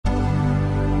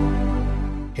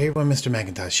Hey everyone, Mr.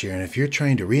 Macintosh here, and if you're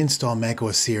trying to reinstall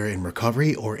macOS Sierra in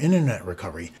recovery or internet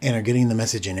recovery and are getting the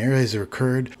message an error has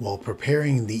occurred while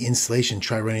preparing the installation,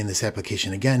 try running this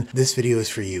application again, this video is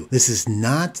for you. This is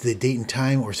not the date and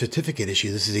time or certificate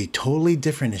issue. This is a totally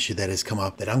different issue that has come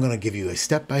up that I'm going to give you a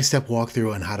step-by-step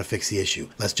walkthrough on how to fix the issue.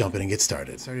 Let's jump in and get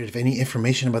started. If any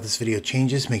information about this video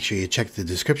changes, make sure you check the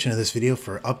description of this video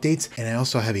for updates, and I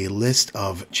also have a list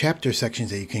of chapter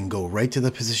sections that you can go right to the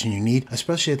position you need,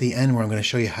 especially at the end where I'm going to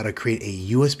show you how to create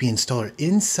a USB installer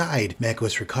inside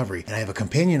macOS Recovery. And I have a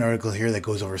companion article here that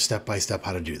goes over step by step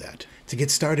how to do that. To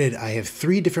get started, I have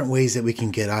 3 different ways that we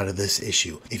can get out of this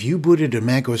issue. If you booted to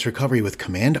macOS Recovery with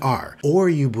Command R, or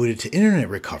you booted to Internet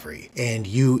Recovery and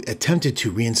you attempted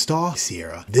to reinstall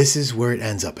Sierra, this is where it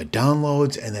ends up. It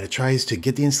downloads and then it tries to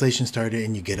get the installation started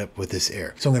and you get up with this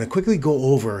error. So I'm going to quickly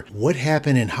go over what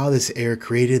happened and how this error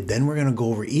created. Then we're going to go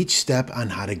over each step on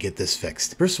how to get this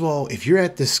fixed. First of all, if you're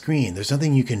at this screen, there's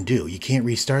nothing you can do. You can't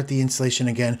restart the installation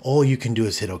again. All you can do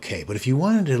is hit OK. But if you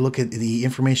wanted to look at the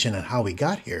information on how we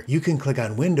got here, you can click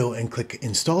on Window and click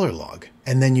Installer Log.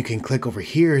 And then you can click over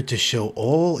here to show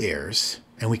all errors.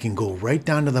 And we can go right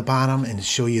down to the bottom and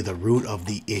show you the root of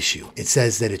the issue. It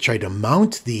says that it tried to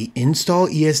mount the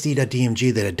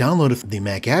InstallOS.dmg that it downloaded from the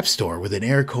Mac App Store with an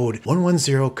error code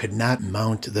 110, could not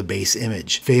mount the base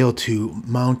image, failed to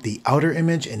mount the outer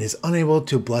image, and is unable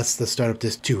to bless the startup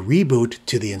disk to reboot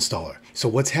to the installer. So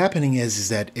what's happening is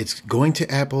that it's going to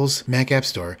Apple's Mac App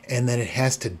Store, and then it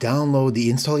has to download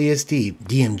the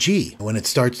InstallOS.dmg. When it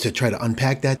starts to try to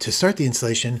unpack that to start the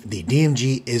installation, the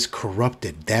DMG is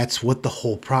corrupted. That's what the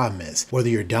whole problem is. Whether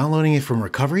you're downloading it from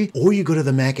recovery or you go to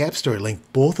the Mac App Store link,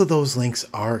 both of those links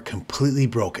are completely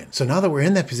broken. So now that we're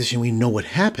in that position, we know what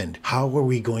happened. How are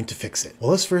we going to fix it?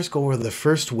 Well, let's first go over the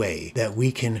first way that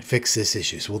we can fix this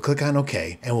issue. So we'll click on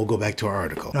OK, and we'll go back to our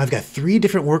article. Now I've got 3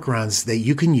 different workarounds that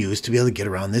you can use to be able to get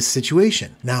around this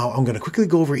situation. Now I'm going to quickly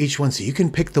go over each one so you can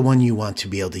pick the one you want to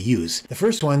be able to use. The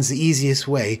first one's the easiest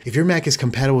way. If your Mac is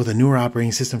compatible with a newer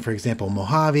operating system, for example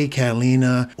Mojave,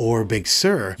 Catalina, or Big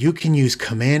Sur, you can use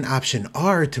Command Option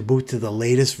R to boot to the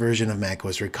latest version of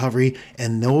macOS Recovery,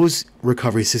 and those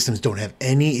recovery systems don't have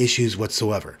any issues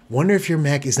whatsoever. Wonder if your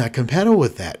Mac is not compatible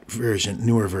with that version,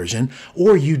 newer version,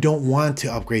 or you don't want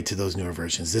to upgrade to those newer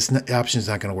versions. This option is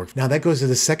not going to work. Now that goes to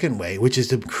the second way, which is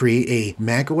to create a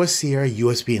macOS Sierra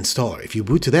USB installer. If you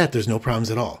boot to that, there's no problems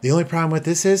at all. The only problem with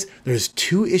this is there's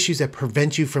 2 issues that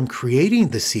prevent you from creating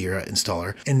the Sierra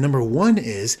installer. And number 1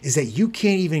 is that you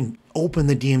can't even open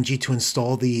the DMG to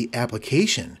install the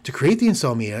application to create the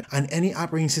install media on any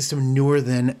operating system newer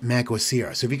than macOS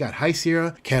Sierra. So if you got High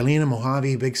Sierra, Catalina,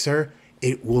 Mojave, Big Sur,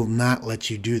 it will not let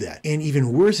you do that. And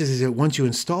even worse is that once you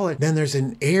install it, then there's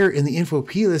an error in the info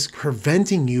plist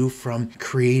preventing you from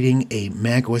creating a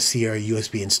macOS Sierra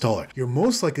USB installer. You're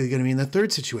most likely going to be in the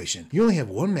third situation. You only have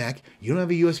one Mac, you don't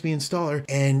have a USB installer,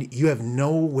 and you have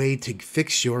no way to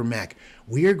fix your Mac.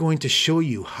 We are going to show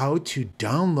you how to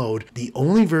download the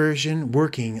only version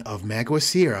working of macOS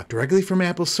Sierra directly from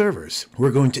Apple servers.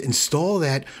 We're going to install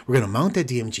that, we're going to mount that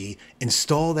DMG,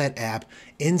 install that app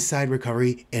inside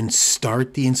Recovery, and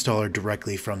start the installer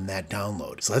directly from that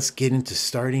download. So let's get into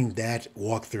starting that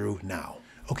walkthrough now.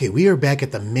 Okay, we are back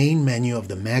at the main menu of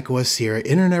the macOS Sierra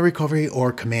Internet Recovery,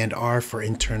 or Command R for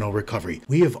internal recovery.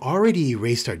 We have already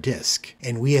erased our disk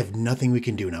and we have nothing we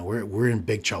can do now. We're in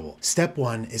big trouble. Step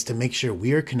 1 is to make sure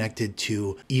we are connected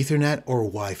to Ethernet or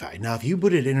Wi-Fi. Now, if you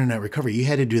booted Internet Recovery, you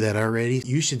had to do that already.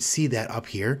 You should see that up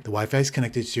here. The Wi-Fi is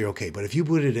connected, so you're okay. But if you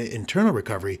booted internal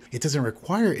recovery, it doesn't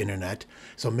require internet.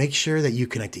 So make sure that you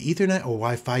connect to Ethernet or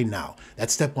Wi-Fi now.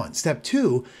 That's step 1. Step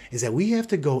 2 is that we have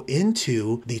to go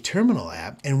into the terminal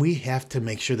app and we have to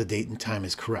make sure the date and time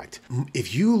is correct.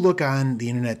 If you look on the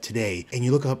internet today and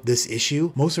you look up this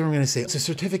issue, most of them are going to say it's a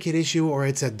certificate issue or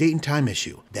it's a date and time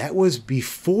issue. That was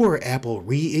before Apple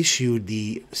reissued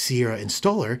the Sierra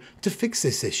installer to fix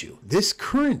this issue. This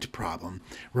current problem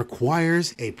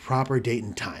requires a proper date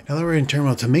and time. Now that we're in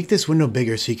terminal, to make this window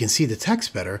bigger so you can see the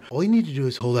text better, all you need to do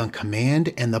is hold on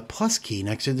Command and the plus key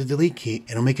next to the delete key,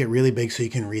 and it'll make it really big so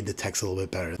you can read the text a little bit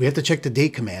better. We have to check the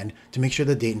date command to make sure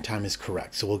the date and time is correct.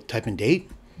 So we'll type in date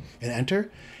and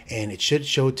enter, and it should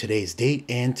show today's date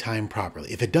and time properly.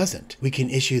 If it doesn't, we can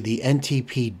issue the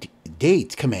NTP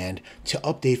date command to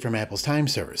update from Apple's time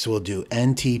server. So we'll do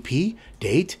NTP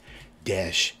date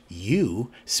 -u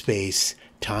space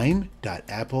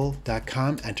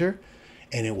time.apple.com, enter,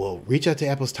 and it will reach out to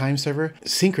Apple's time server,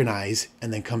 synchronize,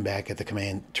 and then come back at the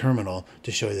command terminal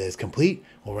to show you that it's complete.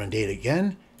 We'll run date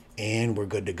again, and we're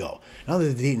good to go. Now that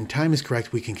the date and time is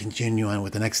correct, we can continue on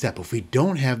with the next step. If we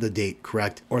don't have the date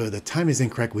correct or the time is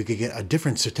incorrect, we could get a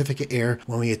different certificate error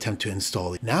when we attempt to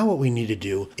install it. Now what we need to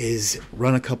do is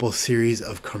run a couple series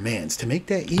of commands. To make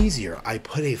that easier, I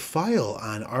put a file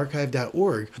on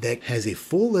archive.org that has a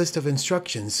full list of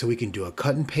instructions so we can do a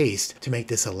cut and paste to make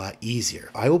this a lot easier.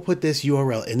 I will put this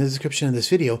URL in the description of this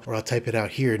video, or I'll type it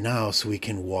out here now so we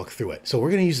can walk through it. So we're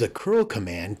going to use the curl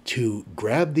command to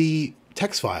grab the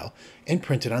text file and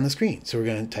print it on the screen. So we're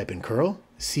going to type in curl,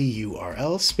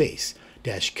 CURL space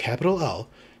 -L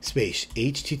space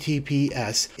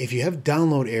HTTPS. If you have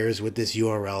download errors with this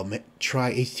URL,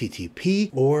 try HTTP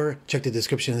or check the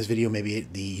description of this video. Maybe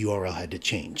the URL had to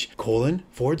change.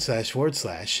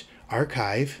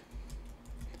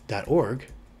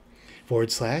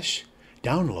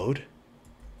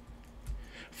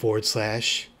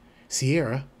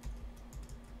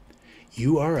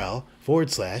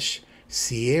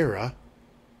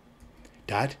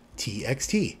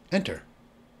 URL/Sierra.txt. Enter.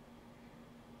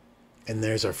 And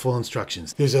there's our full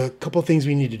instructions. There's a couple things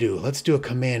we need to do. Let's do a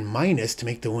command minus to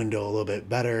make the window a little bit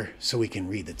better so we can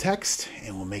read the text,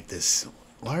 and we'll make this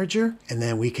larger, and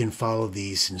then we can follow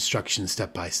these instructions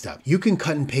step by step. You can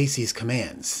cut and paste these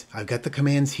commands. I've got the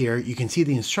commands here. You can see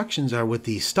the instructions are with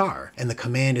the star, and the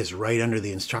command is right under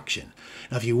the instruction.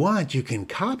 Now if you want, you can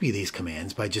copy these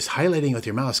commands by just highlighting with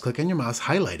your mouse. Click on your mouse,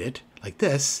 highlight it like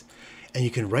this, and you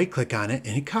can right click on it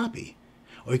and hit copy.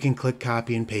 Or you can click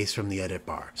copy and paste from the edit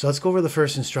bar. So let's go over the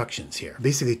first instructions here.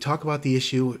 Basically talk about the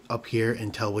issue up here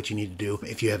and tell what you need to do.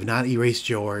 If you have not erased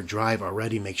your drive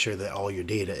already, make sure that all your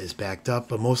data is backed up,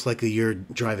 but most likely your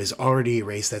drive is already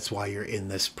erased. That's why you're in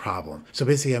this problem. So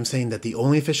basically I'm saying that the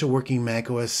only official working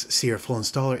macOS Sierra full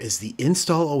installer is the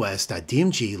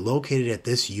InstallOS.dmg located at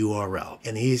this URL.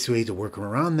 And the easiest way to work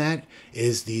around that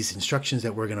is these instructions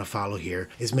that we're going to follow here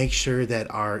is make sure that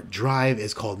our drive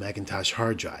is called Macintosh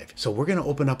hard drive. So we're going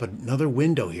to open up another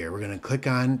window here. We're going to click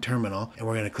on terminal and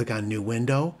we're going to click on new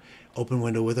window, open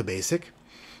window with a basic,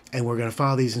 and we're going to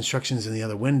follow these instructions in the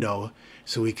other window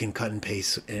so we can cut and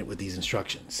paste it with these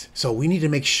instructions. So we need to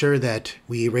make sure that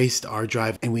we erased our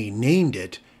drive and we named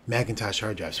it Macintosh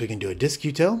hard drive. So we can do a disk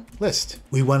util list.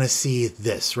 We want to see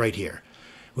this right here.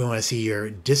 We want to see your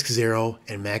disk 0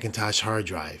 and Macintosh hard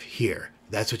drive here.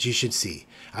 That's what you should see.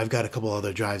 I've got a couple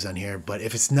other drives on here, but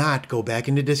if it's not, go back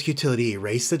into disk utility,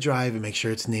 erase the drive, and make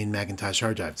sure it's named Macintosh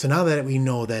hard drive. So now that we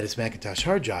know that it's Macintosh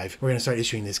hard drive, we're going to start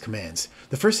issuing these commands.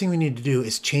 The first thing we need to do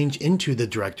is change into the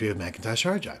directory of Macintosh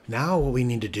hard drive. Now what we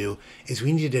need to do is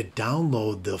we need to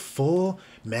download the full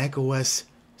macOS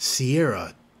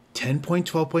Sierra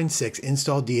 10.12.6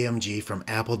 install.dmg from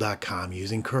apple.com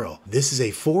using curl. This is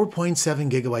a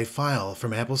 4.7 gigabyte file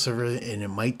from Apple server, and it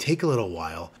might take a little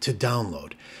while to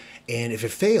download. And if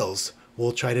it fails,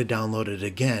 we'll try to download it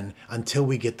again until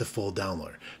we get the full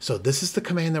download. So this is the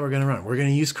command that we're going to run. We're going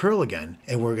to use curl again,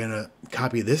 and we're going to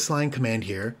copy this line command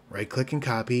here, right click and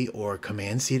copy, or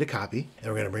command C to copy. And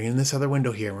we're going to bring in this other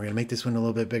window here, and we're going to make this window a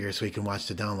little bit bigger so we can watch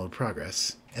the download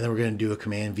progress. And then we're going to do a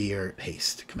command V or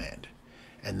paste command.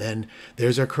 And then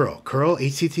there's our curl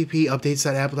http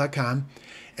updates.apple.com,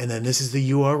 and then this is the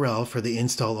URL for the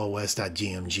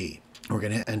InstallOS.dmg. We're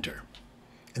going to hit enter.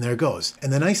 And there it goes.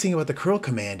 And the nice thing about the curl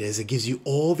command is it gives you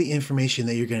all the information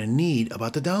that you're going to need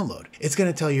about the download. It's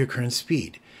going to tell you your current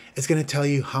speed. It's going to tell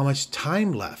you how much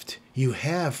time left you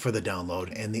have for the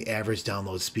download and the average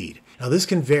download speed. Now this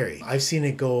can vary. I've seen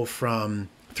it go from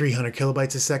 300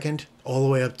 kilobytes a second all the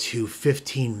way up to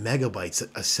 15 megabytes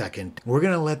a second. We're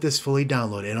going to let this fully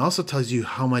download. It also tells you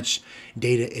how much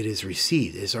data it has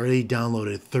received. It's already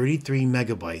downloaded 33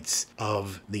 megabytes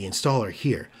of the installer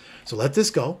here. So let this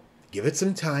go, give it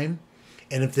some time,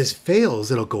 and if this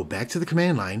fails, it'll go back to the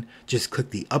command line. Just click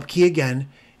the up key again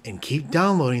and keep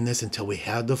downloading this until we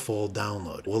have the full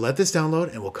download. We'll let this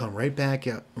download and we'll come right back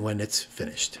when it's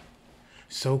finished.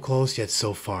 So close yet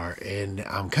so far, and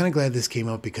I'm kind of glad this came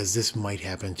up because this might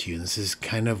happen to you. This is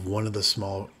kind of one of the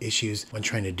small issues when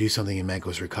trying to do something in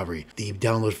macOS recovery. The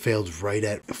download failed right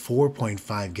at 4.5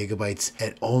 gigabytes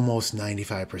at almost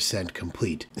 95%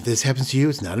 complete. If this happens to you,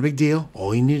 it's not a big deal.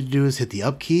 All you need to do is hit the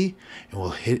up key and we'll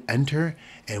hit enter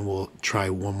and we'll try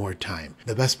one more time.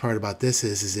 The best part about this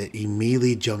is it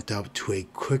immediately jumped up to a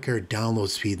quicker download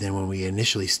speed than when we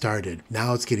initially started.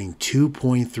 Now it's getting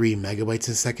 2.3 megabytes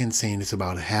a second, saying it's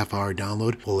about a half-hour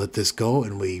download. We'll let this go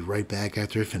and we'll be right back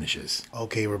after it finishes.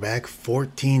 Okay, we're back.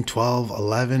 14, 12,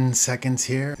 11 seconds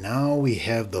here. Now we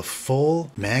have the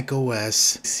full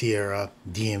macOS Sierra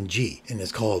DMG, and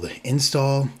it's called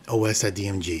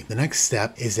InstallOS.dmg. The next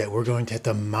step is that we're going to have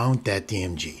to mount that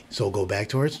DMG. So we'll go back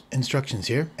to our instructions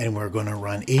here, and we're going to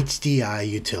run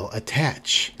HDI util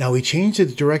attach. Now we changed the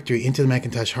directory into the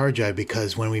Macintosh hard drive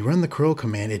because when we run the curl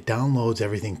command, it downloads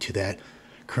everything to that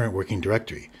current working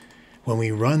directory. When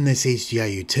we run this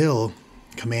HDI util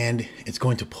command, it's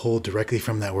going to pull directly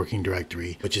from that working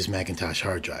directory, which is Macintosh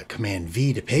hard drive. Command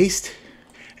V to paste,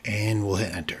 and we'll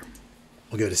hit enter.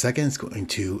 We'll give it a second. It's going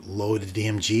to load the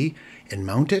DMG and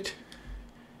mount it.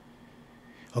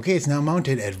 Okay, it's now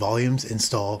mounted at volumes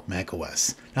install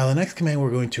macOS. Now the next command we're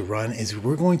going to run is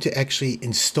we're going to actually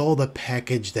install the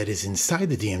package that is inside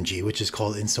the DMG, which is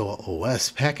called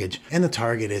InstallOS package, and the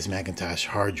target is Macintosh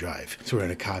hard drive. So we're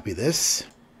going to copy this,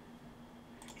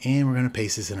 and we're going to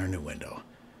paste this in our new window,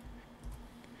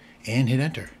 and hit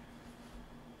enter.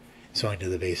 So into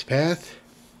the base path,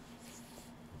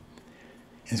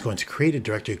 and it's going to create a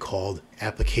directory called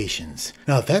applications.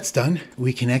 Now if that's done,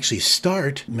 we can actually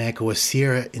start macOS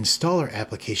Sierra installer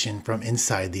application from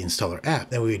inside the installer app.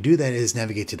 Then we would do that is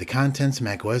navigate to the contents,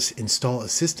 macOS install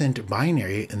assistant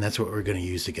binary, and that's what we're going to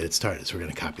use to get it started. So we're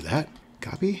going to copy that,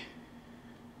 copy,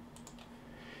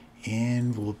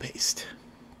 and we'll paste.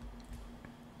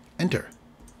 Enter.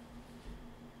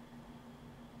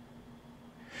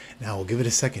 Now we'll give it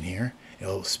a second here.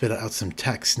 It'll spit out some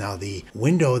text. Now the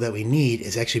window that we need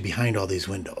is actually behind all these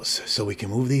windows. So we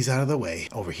can move these out of the way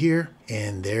over here,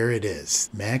 and there it is,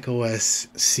 macOS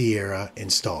Sierra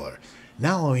installer.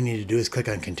 Now all we need to do is click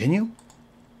on continue.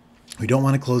 We don't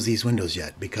want to close these windows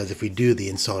yet, because if we do, the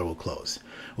installer will close.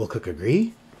 We'll click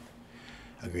agree,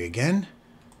 agree again,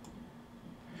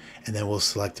 and then we'll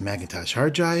select Macintosh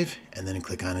hard drive and then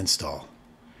click on install.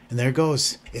 And there it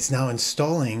goes. It's now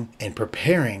installing and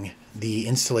preparing the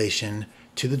installation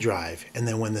to the drive, and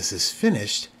then when this is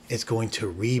finished, it's going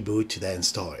to reboot to that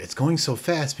installer. It's going so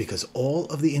fast because all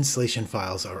of the installation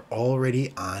files are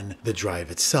already on the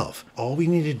drive itself. All we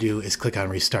need to do is click on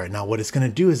restart. Now what it's going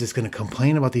to do is it's going to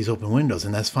complain about these open windows,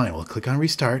 and that's fine. We'll click on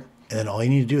restart, and then all you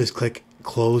need to do is click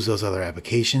close those other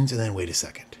applications, and then wait a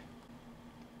second.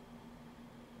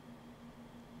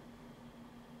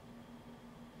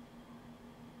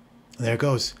 There it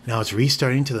goes. Now it's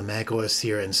restarting to the macOS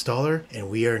Sierra installer, and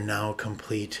we are now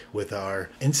complete with our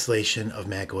installation of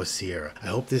macOS Sierra. I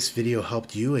hope this video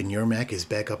helped you and your Mac is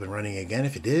back up and running again.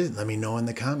 If it did, let me know in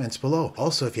the comments below.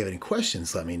 Also, if you have any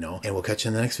questions, let me know, and we'll catch you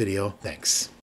in the next video. Thanks.